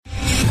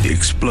The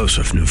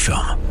explosive new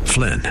film,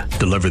 Flynn,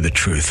 deliver the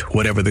truth,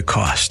 whatever the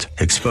cost,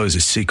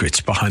 exposes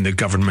secrets behind the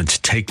government's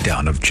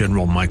takedown of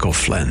General Michael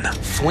Flynn.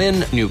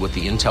 Flynn knew what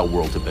the intel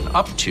world had been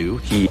up to.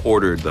 He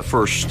ordered the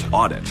first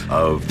audit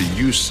of the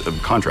use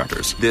of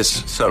contractors.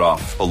 This set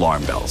off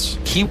alarm bells.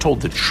 He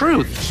told the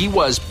truth. He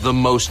was the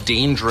most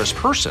dangerous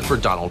person for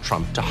Donald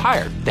Trump to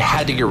hire. They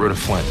had to get rid of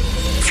Flynn.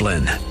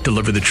 Flynn,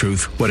 deliver the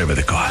truth, whatever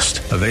the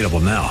cost. Available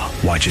now.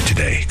 Watch it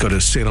today. Go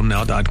to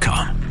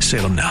salemnow.com.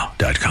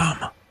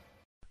 salemnow.com.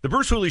 The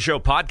Bruce Hooley Show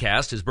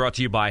podcast is brought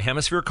to you by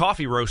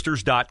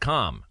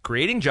HemisphereCoffeeRoasters.com.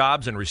 Creating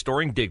jobs and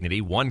restoring dignity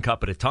one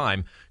cup at a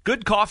time.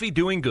 Good coffee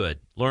doing good.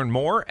 Learn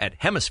more at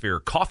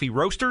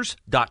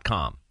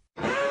HemisphereCoffeeRoasters.com.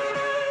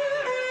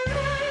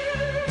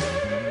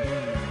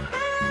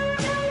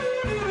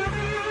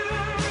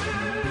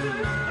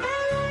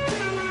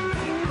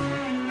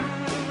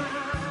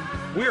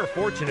 We are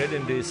fortunate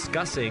in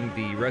discussing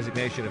the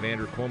resignation of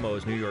Andrew Cuomo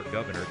as New York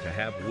governor to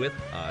have with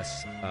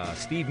us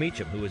Steve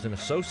Meacham, who is an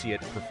associate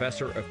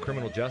professor of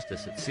criminal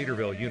justice at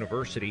Cedarville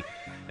University.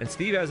 And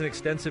Steve has an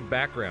extensive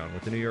background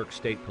with the New York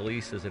State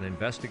Police as an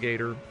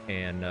investigator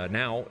and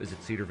now is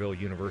at Cedarville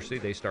University.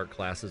 They start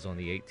classes on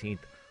the 18th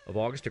of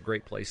August. A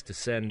great place to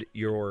send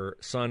your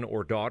son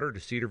or daughter to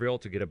Cedarville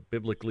to get a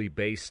biblically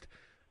based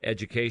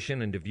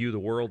education and to view the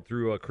world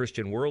through a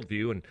Christian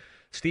worldview. And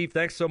Steve,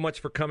 thanks so much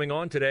for coming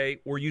on today.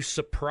 Were you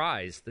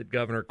surprised that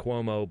Governor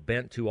Cuomo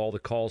bent to all the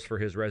calls for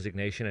his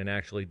resignation and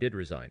actually did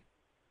resign?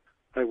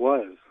 I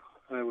was.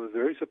 I was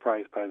very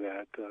surprised by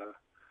that,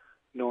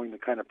 knowing the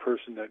kind of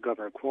person that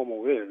Governor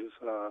Cuomo is.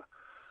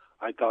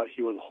 I thought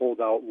he would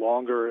hold out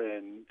longer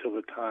until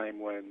the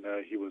time when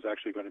he was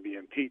actually going to be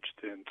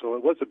impeached. And so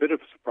it was a bit of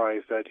a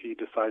surprise that he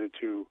decided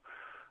to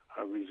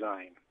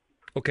resign.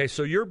 Okay,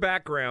 so your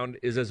background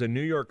is as a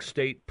New York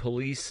State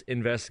police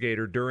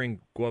investigator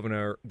during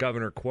Governor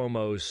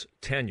Cuomo's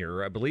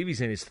tenure. I believe he's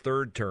in his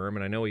third term,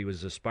 and I know he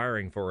was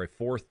aspiring for a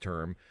fourth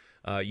term.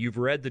 You've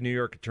read the New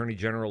York Attorney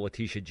General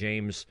Letitia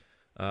James'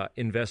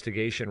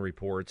 investigation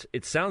reports.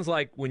 It sounds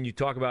like when you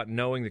talk about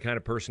knowing the kind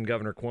of person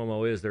Governor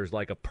Cuomo is, there's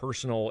like a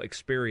personal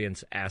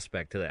experience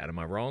aspect to that. Am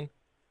I wrong?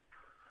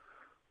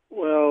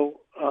 Well,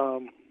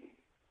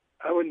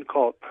 I wouldn't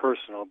call it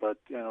personal, but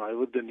I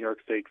lived in New York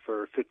State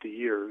for 50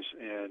 years,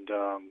 and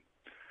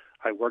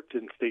I worked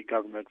in state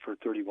government for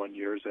 31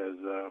 years as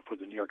for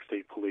the New York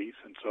State Police,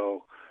 and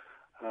so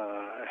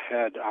I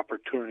had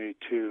opportunity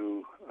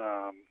to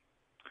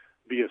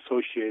be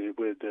associated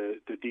with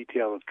the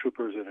detail of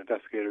troopers and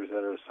investigators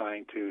that are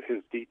assigned to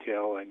his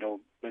detail. I know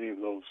many of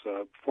those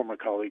former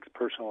colleagues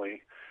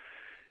personally,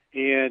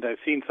 and I've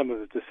seen some of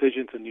the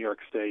decisions in New York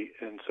State,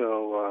 and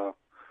so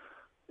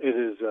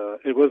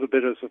it was a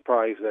bit of a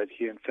surprise that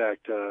he, in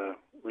fact,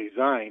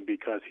 resigned,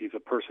 because he's a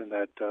person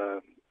that I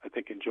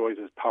think enjoys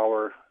his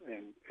power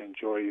and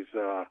enjoys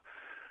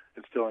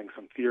instilling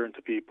some fear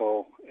into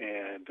people,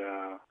 and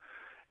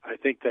I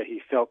think that he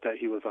felt that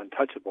he was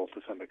untouchable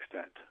to some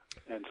extent.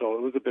 And so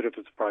it was a bit of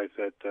a surprise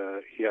that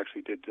he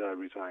actually did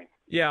resign.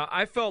 Yeah,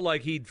 I felt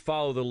like he'd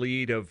follow the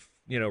lead of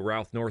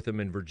Ralph Northam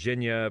in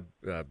Virginia.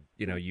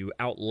 You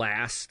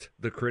outlast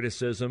the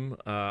criticism.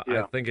 Yeah.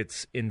 I think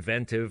it's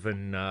inventive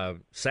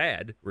and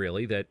sad,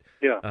 really, that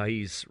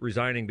he's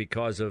resigning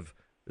because of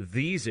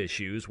these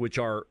issues, which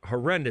are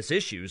horrendous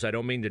issues. I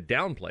don't mean to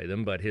downplay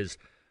them, but his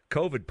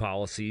COVID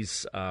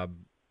policies,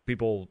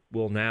 people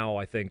will now,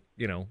 I think,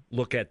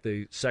 look at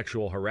the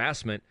sexual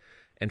harassment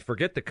and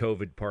forget the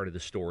COVID part of the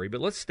story.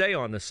 But let's stay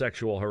on the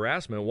sexual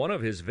harassment. One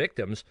of his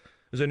victims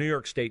is a New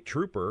York State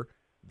trooper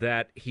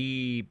that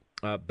he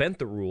bent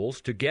the rules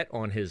to get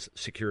on his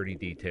security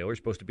detail. You're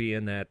supposed to be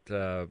in that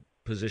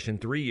position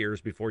 3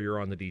 years before you're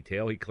on the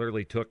detail. He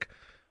clearly took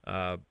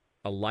a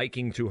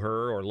liking to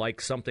her or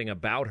liked something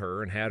about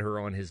her and had her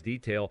on his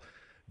detail.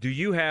 Do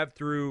you have,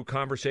 through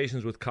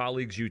conversations with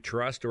colleagues you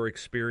trust or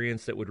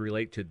experience, that would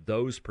relate to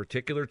those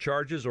particular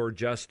charges, or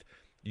just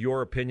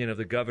your opinion of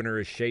the governor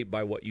is shaped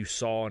by what you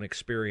saw and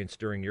experienced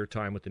during your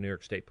time with the New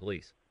York State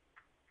Police?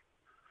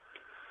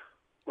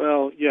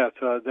 Well, yes,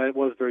 that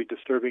was very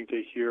disturbing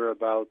to hear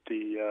about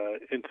the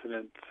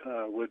incident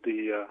with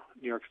the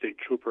New York State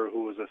trooper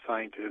who was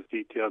assigned to his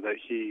detail, that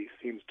he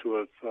seems to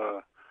have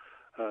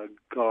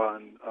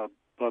gone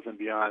above and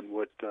beyond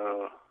what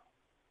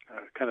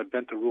kind of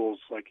bent the rules,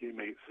 like you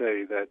may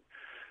say, that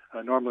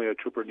normally a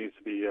trooper needs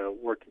to be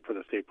working for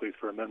the state police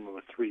for a minimum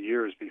of 3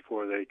 years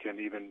before they can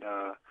even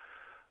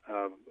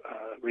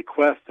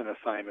request an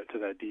assignment to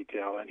that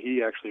detail. And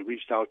he actually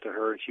reached out to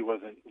her, and she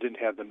didn't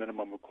have the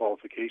minimum of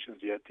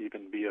qualifications yet to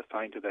even be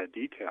assigned to that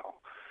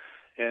detail.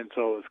 And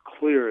so it was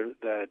clear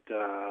that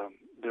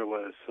there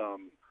was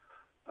some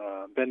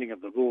bending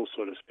of the rules,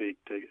 so to speak,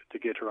 to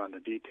get her on the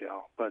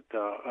detail. But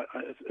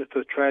it's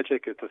a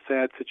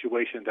sad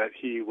situation that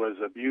he was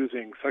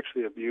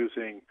sexually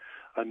abusing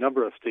a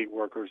number of state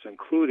workers,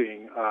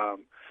 including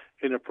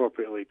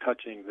inappropriately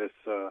touching this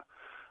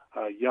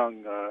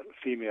young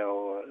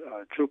female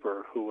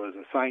trooper who was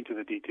assigned to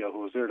the detail, who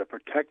was there to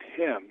protect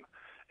him,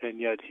 and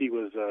yet he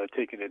was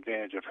taking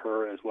advantage of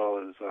her as well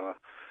as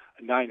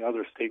 9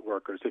 other state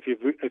workers. If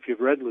you've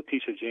read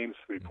Letitia James'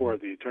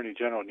 report, the Attorney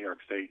General of New York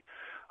State,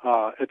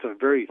 it's a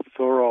very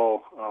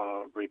thorough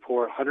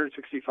report,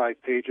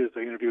 165 pages.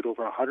 They interviewed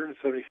over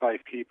 175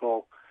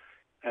 people,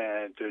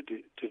 and to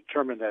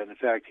determine that, in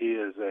fact,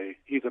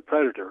 he's a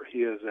predator.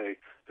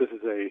 This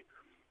is a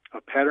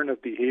pattern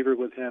of behavior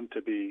with him,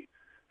 to be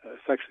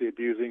sexually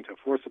abusing, to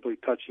forcibly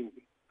touching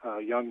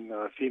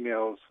young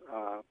females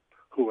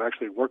who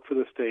actually work for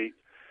the state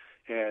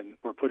and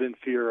were put in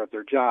fear of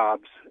their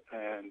jobs.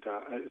 And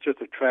it's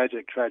just a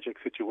tragic, tragic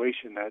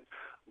situation that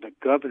the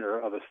governor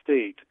of a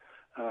state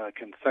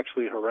can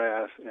sexually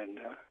harass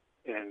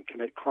and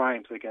commit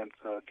crimes against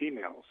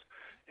females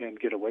and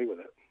get away with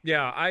it.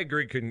 Yeah, I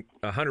agree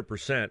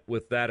 100%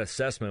 with that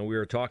assessment. We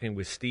were talking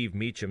with Steve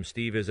Meacham.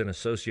 Steve is an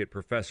associate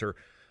professor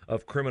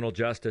of criminal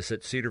justice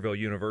at Cedarville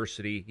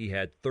University. He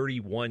had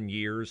 31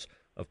 years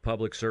of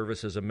public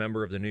service as a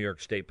member of the New York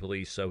State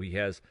Police, so he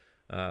has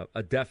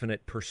a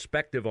definite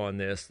perspective on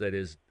this that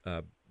is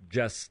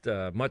just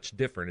much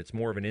different. It's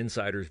more of an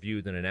insider's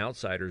view than an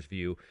outsider's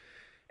view.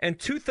 And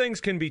two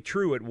things can be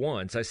true at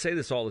once. I say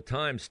this all the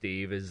time,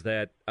 Steve, is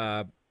that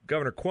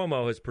Governor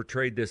Cuomo has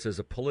portrayed this as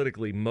a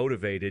politically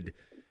motivated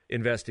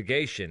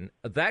investigation.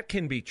 That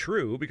can be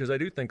true because I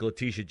do think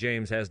Letitia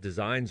James has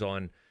designs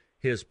on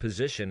his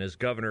position as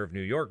governor of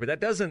New York, but that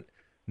doesn't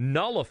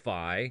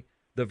nullify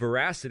the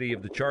veracity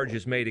of the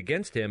charges made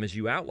against him, as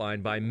you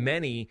outlined, by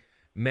many,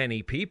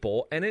 many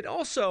people. And it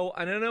also,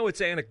 and I know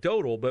it's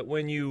anecdotal, but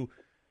when you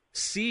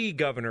see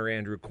Governor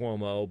Andrew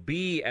Cuomo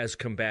be as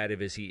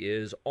combative as he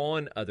is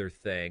on other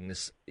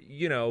things,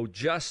 you know,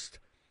 just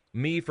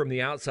me from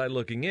the outside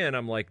looking in,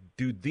 I'm like,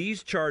 do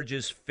these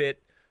charges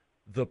fit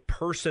the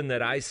person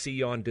that I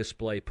see on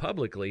display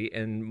publicly?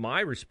 And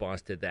my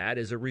response to that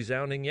is a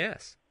resounding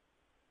yes.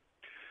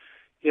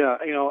 Yeah,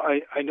 you know,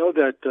 I know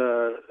that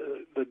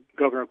the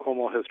Governor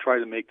Cuomo has tried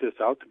to make this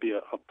out to be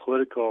a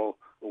political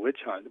witch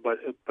hunt, but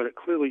it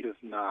clearly is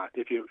not.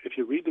 If you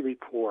read the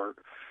report,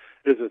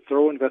 it is a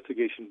thorough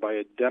investigation by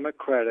a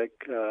Democratic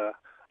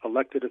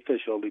elected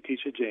official.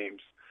 Letitia James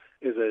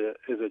is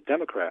a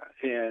Democrat,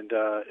 and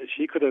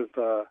she could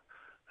have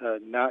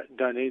not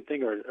done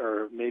anything,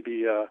 or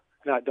maybe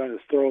not done as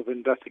thorough of an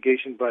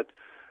investigation, but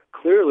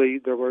clearly,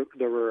 there were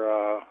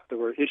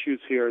issues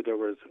here. There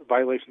was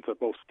violations of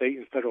both state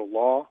and federal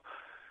law,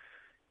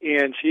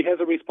 and she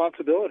has a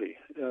responsibility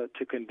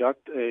to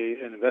conduct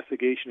an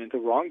investigation into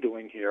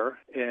wrongdoing here,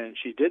 and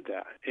she did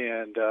that.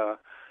 And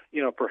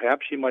you know,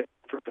 perhaps she might,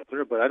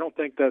 but I don't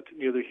think that's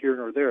neither here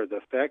nor there. The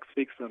facts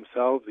speak for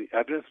themselves. The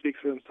evidence speaks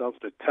for themselves.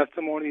 The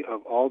testimony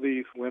of all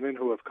these women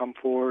who have come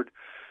forward,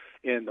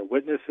 and the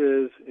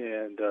witnesses,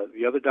 and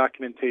the other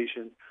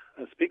documentation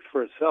speaks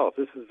for itself.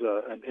 This is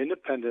an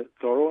independent,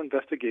 thorough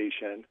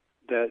investigation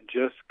that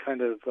just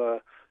kind of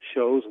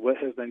shows what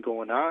has been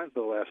going on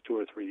for the last 2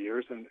 or 3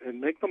 years. And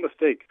make no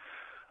mistake,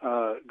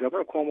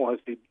 Governor Cuomo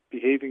has been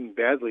behaving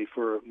badly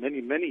for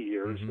many, many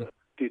years. Mm-hmm.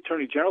 The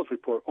Attorney General's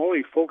report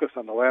only focused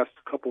on the last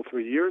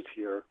 3 years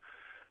here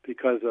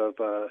because of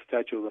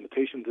statute of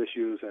limitations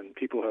issues, and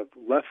people have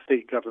left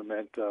state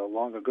government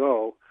long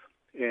ago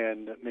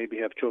and maybe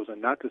have chosen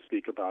not to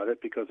speak about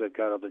it because they've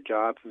got other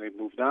jobs and they've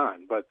moved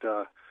on. But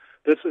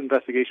this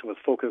investigation was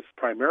focused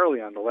primarily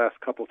on the last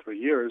 3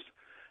 years,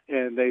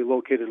 and they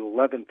located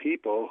 11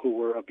 people who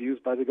were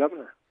abused by the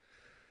governor.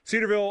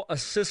 Cedarville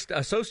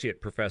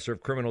Associate Professor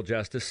of Criminal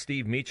Justice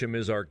Steve Meacham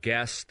is our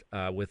guest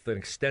with an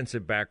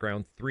extensive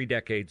background, 3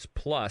 decades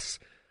plus,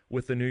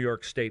 with the New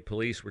York State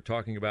Police. We're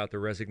talking about the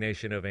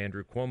resignation of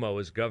Andrew Cuomo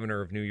as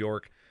governor of New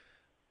York.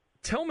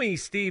 Tell me,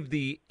 Steve,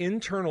 the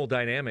internal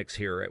dynamics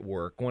here at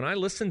work. When I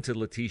listened to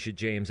Letitia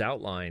James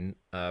outline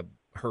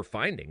her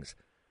findings,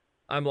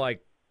 I'm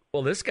like,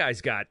 well, this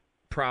guy's got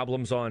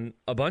problems on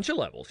a bunch of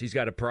levels. He's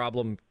got a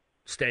problem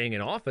staying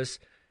in office.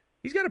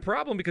 He's got a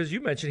problem because you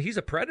mentioned he's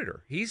a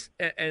predator.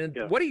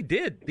 What he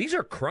did, these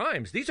are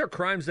crimes. These are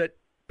crimes that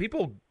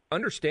people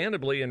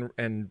understandably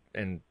and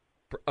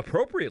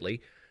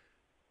appropriately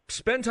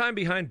spend time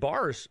behind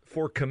bars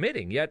for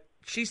committing. Yet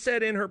she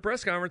said in her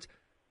press conference,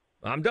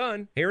 I'm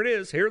done. Here it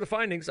is. Here are the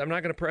findings. I'm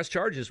not going to press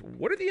charges.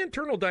 What are the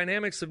internal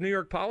dynamics of New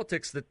York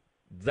politics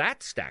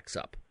that stacks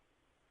up?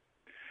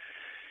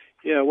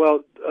 Yeah,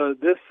 well,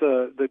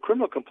 the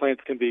criminal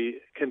complaints can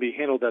be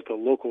handled at the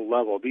local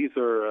level. These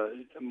are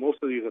most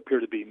of these appear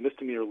to be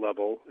misdemeanor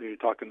level. You're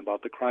talking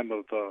about the crime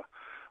of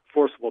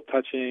forcible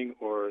touching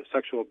or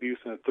sexual abuse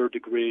in a third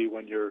degree,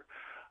 when you're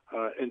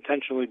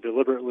intentionally,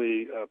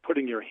 deliberately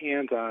putting your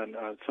hands on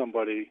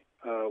somebody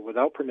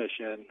without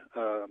permission,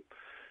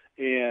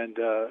 and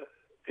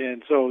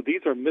so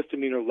these are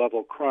misdemeanor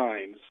level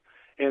crimes.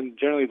 And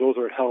generally, those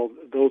are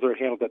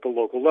handled at the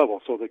local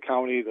level. So the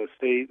county, the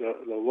state, the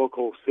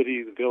local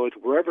city, the village,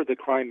 wherever the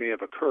crime may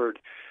have occurred.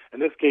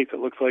 In this case, it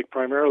looks like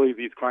primarily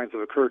these crimes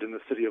have occurred in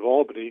the city of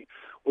Albany,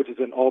 which is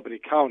in Albany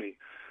County.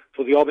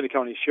 So the Albany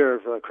County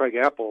Sheriff, Craig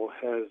Apple,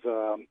 has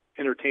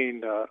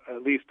entertained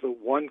at least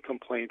one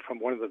complaint from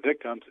one of the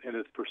victims and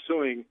is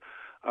pursuing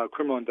a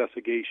criminal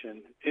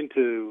investigation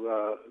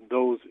into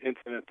those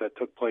incidents that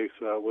took place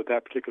with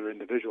that particular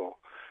individual.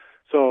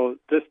 So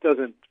this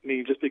doesn't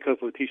mean just because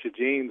Letitia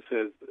James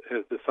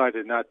has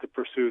decided not to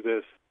pursue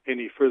this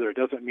any further, it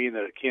doesn't mean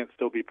that it can't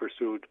still be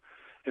pursued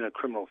in a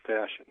criminal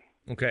fashion.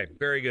 Okay,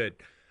 very good.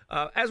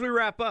 As we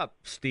wrap up,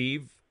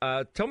 Steve,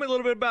 tell me a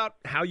little bit about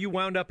how you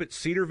wound up at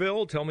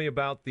Cedarville. Tell me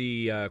about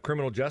the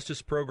criminal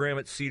justice program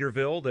at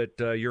Cedarville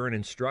that you're an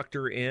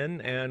instructor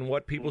in, and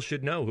what people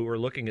should know who are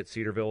looking at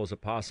Cedarville as a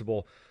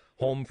possible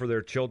home for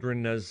their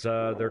children as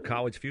their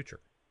college future.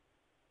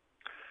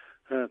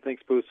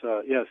 Thanks, Bruce.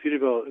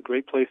 Cedarville, a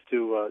great place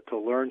to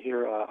learn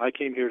here. I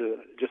came here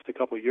just a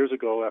couple of years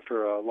ago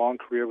after a long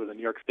career with the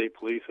New York State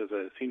Police as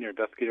a senior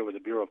investigator with the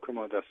Bureau of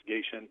Criminal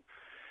Investigation.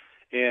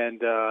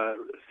 And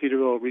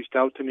Cedarville reached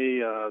out to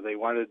me. They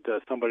wanted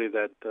somebody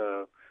that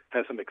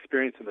has some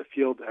experience in the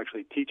field,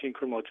 actually teaching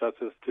criminal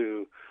justice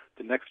to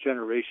the next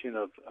generation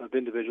of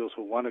individuals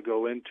who want to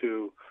go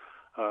into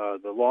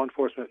the law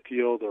enforcement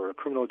field or a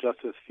criminal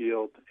justice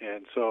field.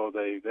 And so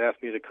they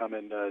asked me to come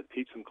and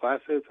teach some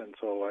classes, and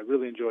so I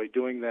really enjoy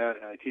doing that.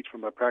 And I teach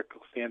from a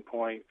practical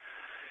standpoint.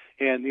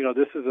 And,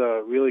 this is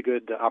a really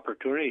good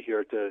opportunity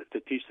here to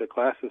teach the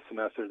class this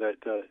semester that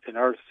in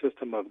our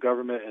system of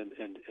government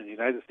in the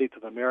United States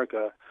of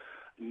America,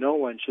 no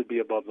one should be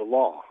above the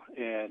law.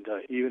 And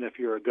even if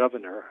you're a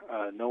governor,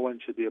 no one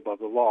should be above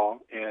the law.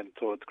 And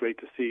so it's great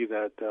to see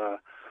that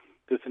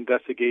this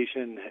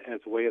investigation,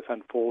 as the way it's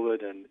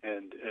unfolded, and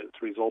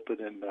it's resulted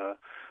in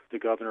the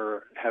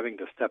governor having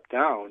to step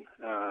down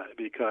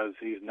because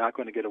he's not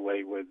going to get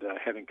away with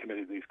having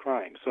committed these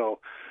crimes. So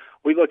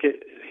we look at,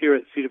 here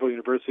at Cedarville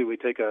University, we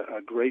take a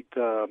great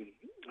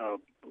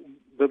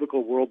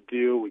biblical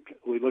worldview.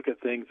 We look at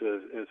things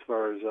as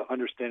far as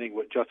understanding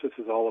what justice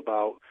is all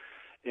about,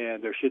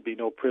 and there should be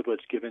no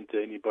privilege given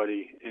to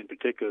anybody in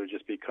particular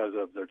just because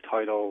of their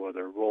title or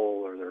their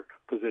role or their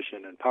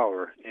position and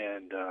power.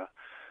 And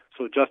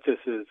so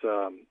justice is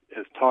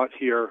taught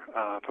here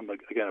from,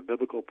 a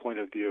biblical point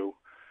of view.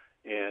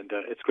 And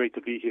it's great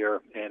to be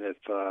here. And if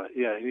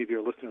any of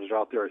your listeners are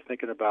out there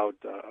thinking about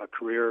a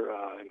career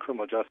in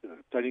criminal justice,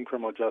 studying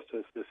criminal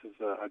justice, this is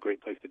a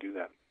great place to do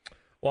that.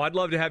 Well, I'd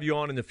love to have you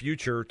on in the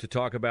future to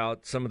talk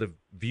about some of the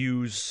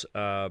views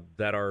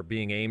that are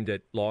being aimed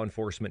at law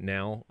enforcement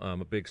now. I'm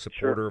a big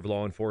supporter of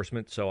law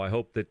enforcement, so I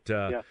hope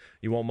that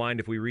you won't mind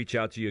if we reach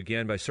out to you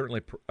again. But I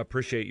certainly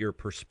appreciate your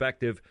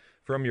perspective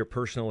from your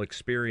personal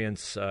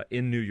experience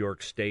in New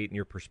York State and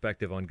your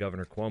perspective on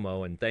Governor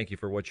Cuomo. And thank you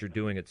for what you're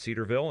doing at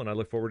Cedarville, and I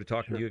look forward to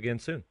talking to you again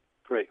soon.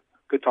 Great.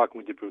 Good talking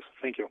with you, Bruce.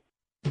 Thank you.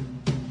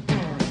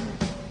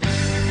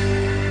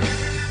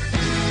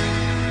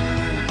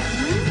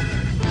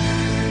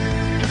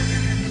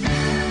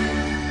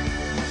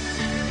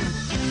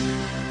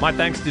 My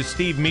thanks to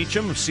Steve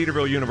Meacham of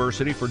Cedarville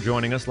University for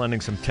joining us,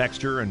 lending some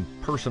texture and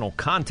personal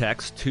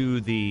context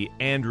to the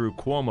Andrew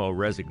Cuomo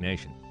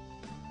resignation.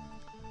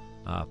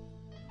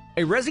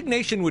 A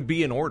resignation would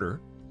be in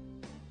order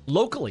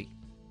locally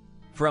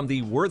from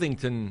the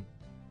Worthington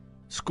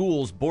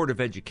Schools Board of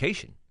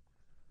Education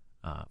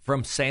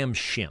from Sam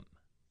Shim.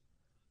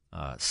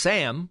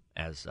 Sam,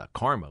 as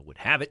karma would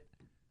have it,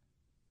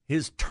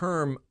 his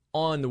term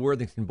on the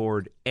Worthington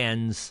board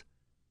ends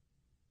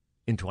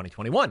in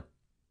 2021.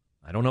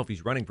 I don't know if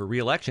he's running for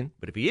re-election,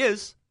 but if he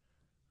is,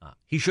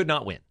 he should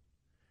not win.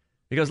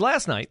 Because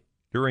last night,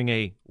 during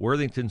a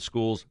Worthington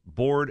Schools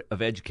Board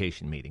of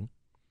Education meeting,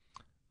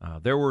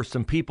 there were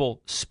some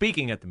people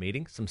speaking at the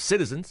meeting, some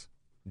citizens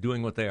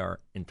doing what they are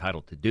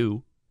entitled to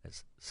do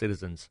as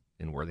citizens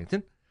in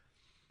Worthington.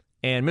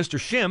 And Mr.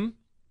 Shim,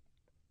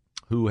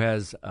 who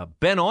has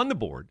been on the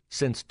board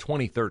since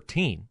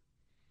 2013,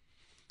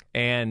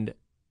 and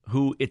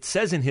who it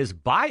says in his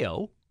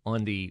bio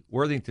on the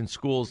Worthington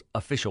Schools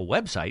official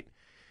website,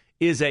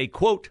 is a,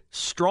 quote,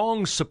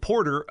 strong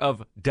supporter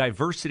of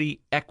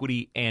diversity,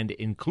 equity, and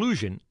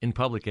inclusion in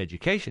public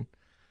education.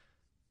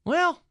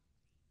 Well,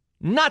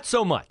 not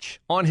so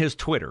much on his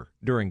Twitter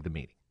during the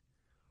meeting,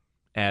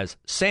 as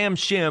Sam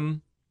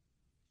Shim,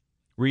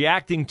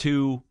 reacting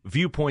to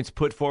viewpoints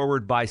put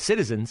forward by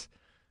citizens,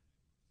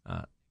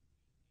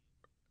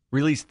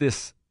 released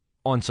this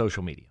on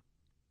social media.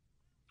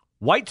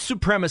 White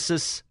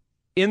supremacists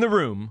in the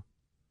room.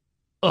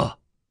 Ugh.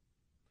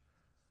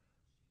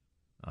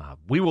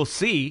 We will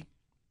see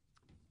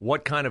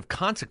what kind of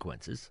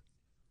consequences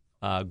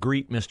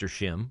greet Mr.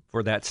 Shim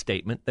for that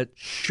statement that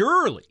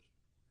surely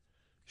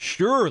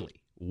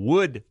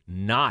would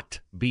not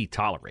be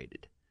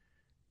tolerated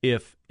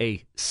if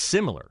a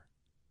similar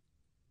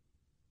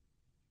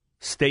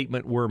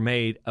statement were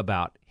made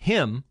about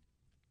him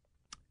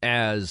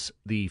as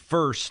the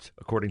first,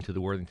 according to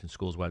the Worthington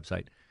Schools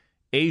website,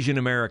 Asian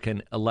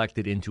American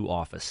elected into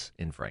office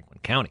in Franklin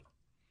County.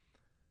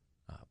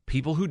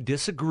 People who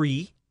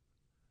disagree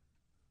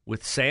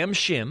with Sam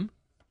Shim,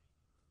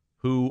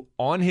 who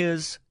on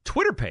his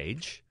Twitter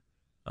page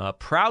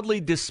proudly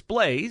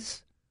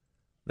displays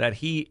that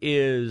he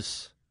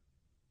is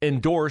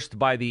endorsed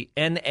by the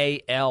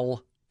NALAF.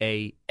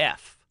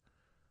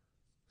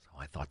 So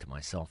I thought to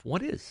myself,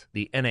 what is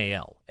the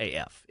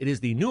NALAF? It is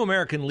the New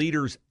American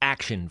Leaders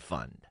Action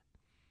Fund.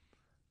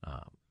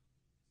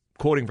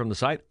 quoting from the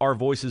site, our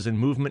voices and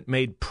movement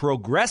made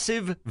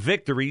progressive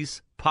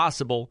victories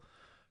possible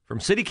from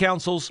city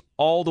councils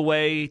all the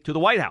way to the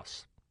White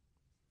House.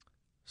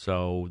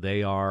 So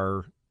they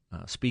are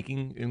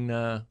speaking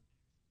in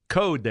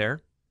code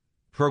there.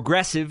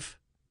 Progressive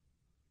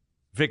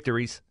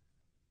victories.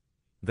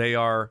 They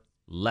are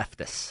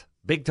leftists,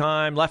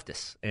 big-time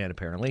leftists. And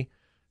apparently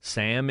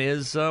Sam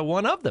is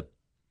one of them.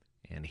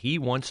 And he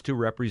wants to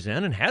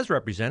represent and has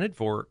represented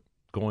for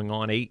going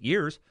on 8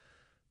 years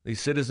the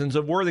citizens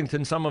of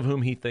Worthington, some of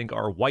whom he think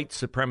are white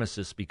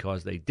supremacists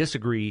because they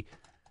disagree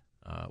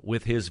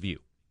with his view.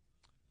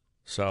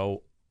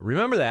 So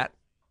remember that.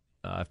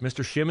 If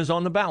Mr. Shim is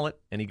on the ballot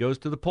and he goes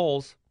to the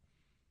polls,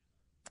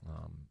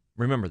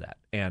 remember that.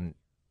 And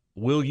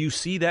will you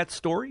see that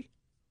story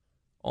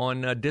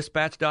on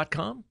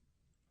dispatch.com?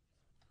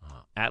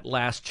 At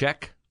last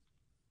check,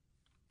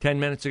 10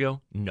 minutes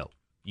ago, no,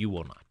 you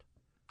will not.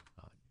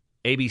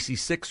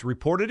 ABC6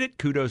 reported it.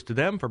 Kudos to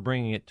them for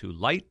bringing it to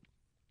light.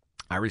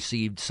 I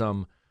received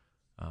some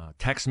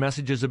text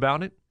messages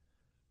about it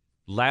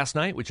last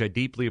night, which I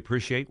deeply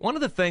appreciate. One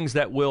of the things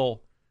that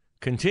will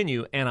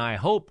continue, and I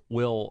hope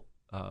will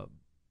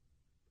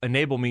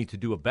enable me to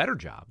do a better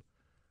job,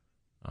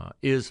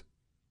 is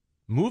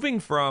moving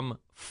from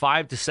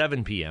 5 to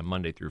 7 p.m.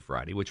 Monday through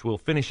Friday, which we'll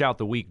finish out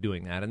the week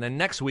doing that. And then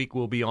next week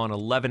we'll be on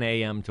 11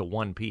 a.m. to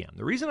 1 p.m.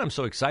 The reason I'm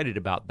so excited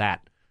about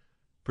that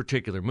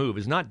particular move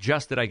is not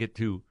just that I get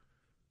to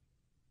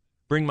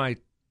bring my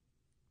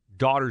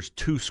daughters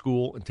to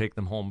school and take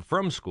them home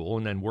from school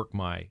and then work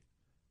my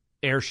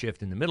air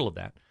shift in the middle of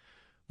that,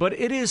 but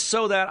it is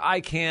so that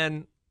I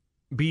can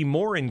be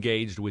more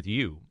engaged with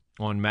you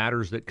on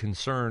matters that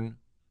concern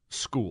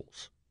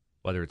schools,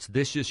 whether it's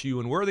this issue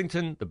in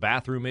Worthington, the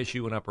bathroom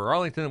issue in Upper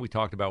Arlington that we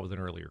talked about with an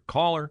earlier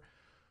caller.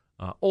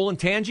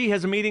 Olentangy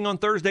has a meeting on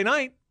Thursday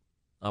night.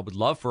 I would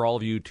love for all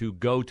of you to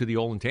go to the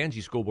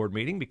Olentangy School Board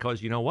meeting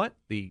because you know what?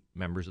 The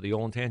members of the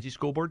Olentangy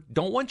School Board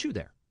don't want you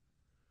there.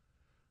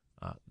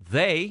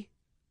 They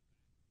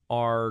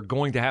are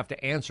going to have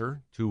to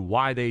answer to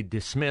why they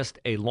dismissed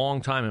a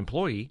longtime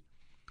employee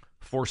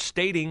for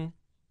stating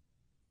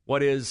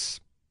what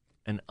is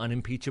an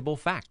unimpeachable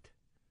fact,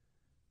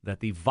 that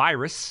the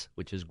virus,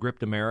 which has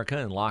gripped America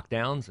and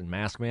lockdowns and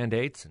mask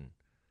mandates and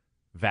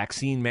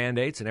vaccine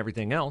mandates and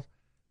everything else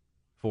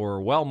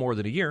for well more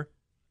than a year,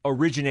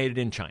 originated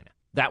in China.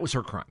 That was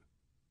her crime.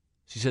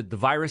 She said the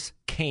virus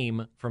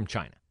came from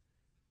China.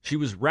 She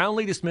was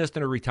roundly dismissed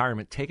and her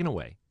retirement taken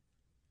away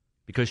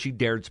because she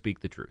dared speak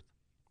the truth.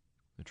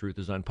 The truth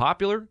is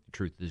unpopular. The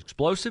truth is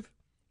explosive.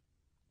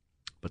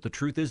 But the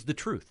truth is the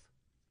truth.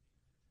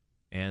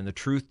 And the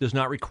truth does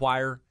not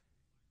require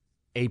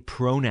a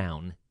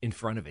pronoun in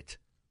front of it.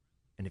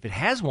 And if it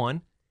has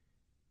one,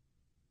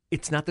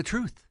 it's not the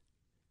truth.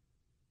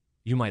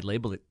 You might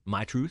label it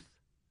my truth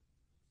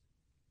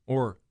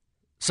or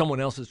someone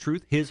else's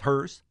truth, his,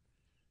 hers.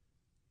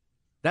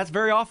 That's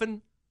very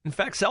often, in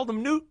fact,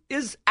 seldom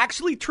is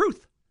actually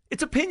truth.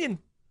 It's opinion.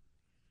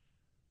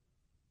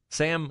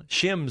 Sam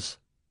Shim's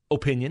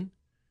opinion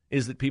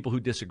is that people who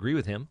disagree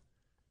with him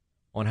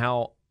on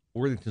how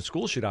Worthington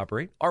schools should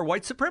operate are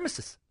white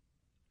supremacists.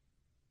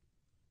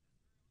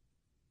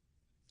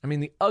 I mean,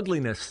 the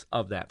ugliness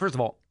of that. First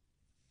of all,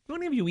 do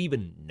any of you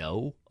even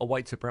know a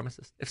white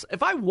supremacist?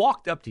 If I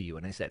walked up to you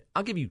and I said,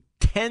 I'll give you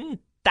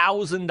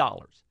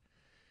 $10,000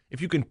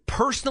 if you can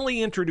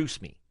personally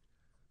introduce me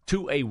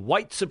to a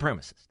white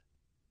supremacist,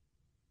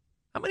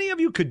 how many of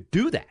you could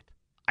do that?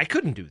 I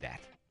couldn't do that.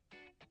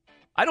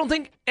 I don't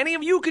think any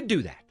of you could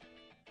do that.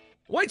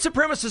 White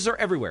supremacists are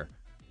everywhere,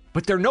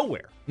 but they're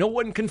nowhere. No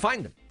one can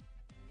find them.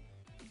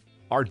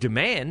 Our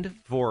demand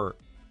for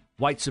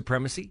white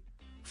supremacy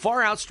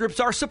far outstrips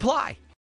our supply.